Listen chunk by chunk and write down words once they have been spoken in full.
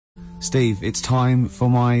Steve, it's time for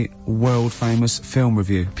my world-famous film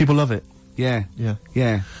review. People love it. Yeah. Yeah.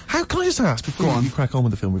 Yeah. How, can I just ask, before you crack on with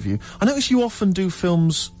the film review, I notice you often do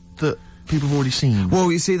films that people have already seen.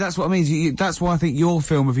 Well, you see, that's what I mean. That's why I think your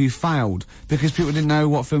film review failed, because people didn't know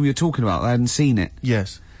what film you're talking about. They hadn't seen it.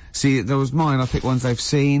 Yes. See, there was mine. I picked ones they've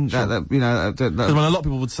seen. Sure. You know, Because a lot of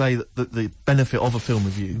people would say that the benefit of a film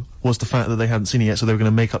review was the fact that they hadn't seen it yet, so they were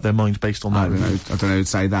going to make up their minds based on that. I don't know who'd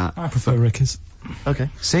say that. I prefer Ricky's. Okay.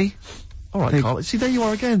 See? All right, Carl. See, there you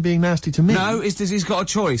are again, being nasty to me. No, he's got a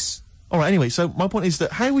choice. All right. Anyway, so my point is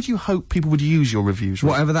that how would you hope people would use your reviews?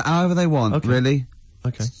 Right? However they want. Okay. Really.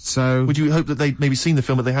 Okay. So would you hope that they'd maybe seen the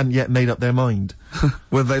film but they hadn't yet made up their mind?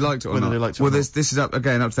 Whether they liked it or not. They liked it well, or this is up to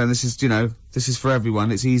them. This is, you know, this is for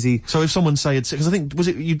everyone. It's easy. So if someone say it's, because I think, was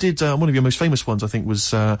it, you did, one of your most famous ones, I think,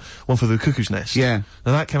 was, one for the Cuckoo's Nest. Yeah.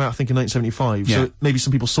 Now that came out, I think, in 1975. Yeah. So maybe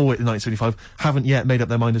some people saw it in 1975, haven't yet made up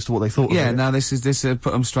their mind as to what they thought of it. Yeah, now this put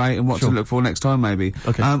them straight and what to look for next time, maybe.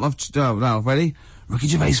 Okay. Now, ready? Ricky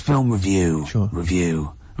Gervais film review. Sure.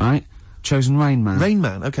 Review. Right? Chosen Rain Man. Rain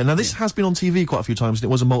Man, okay. Now this has been on TV quite a few times and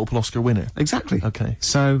it was a multiple Oscar winner. Exactly. Okay.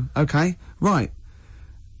 So, okay. Right.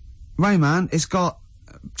 Rain Man, it's got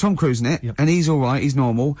Tom Cruise in it, and he's alright, he's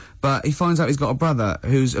normal, but he finds out he's got a brother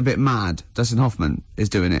who's a bit mad. Dustin Hoffman is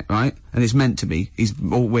doing it, right? And it's meant to be. He's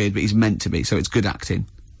all weird, but he's meant to be, so it's good acting.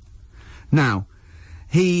 Now,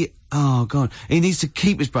 oh god, he needs to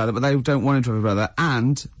keep his brother, but they don't want him to have a brother,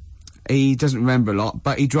 and he doesn't remember a lot,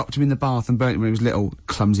 but he dropped him in the bath and burnt him when he was little.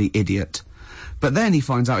 Clumsy idiot. But then he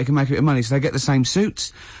finds out he can make a bit of money, so they get the same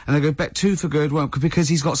suits, and they go bet two for good, because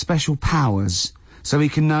he's got special powers. So he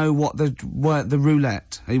can know what the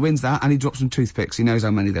roulette. He wins that, and he drops some toothpicks. He knows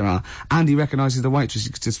how many there are. And he recognises the waitress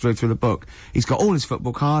just through the book. He's got all his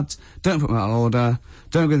football cards. Don't put them out of order.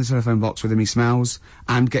 Don't go in the telephone box with him, he smells.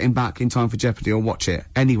 And get him back in time for Jeopardy or watch it.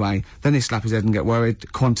 Anyway, then they slap his head and get worried.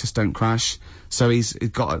 Qantas don't crash. So he's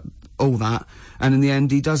got all that. And in the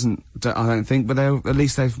end, he doesn't, I don't think, but at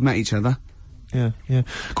least they've met each other. Yeah, yeah.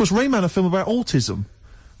 Of course, Rain Man, a film about autism,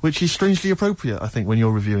 which is strangely appropriate, I think, when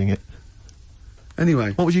you're reviewing it.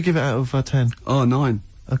 Anyway. What would you give it out of 10? Oh, 9.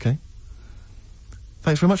 Okay.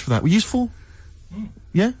 Thanks very much for that. Were you useful?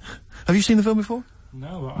 Yeah? Have you seen the film before?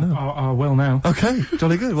 No, I will now. Okay,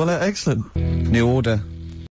 jolly good. Well, excellent. New Order.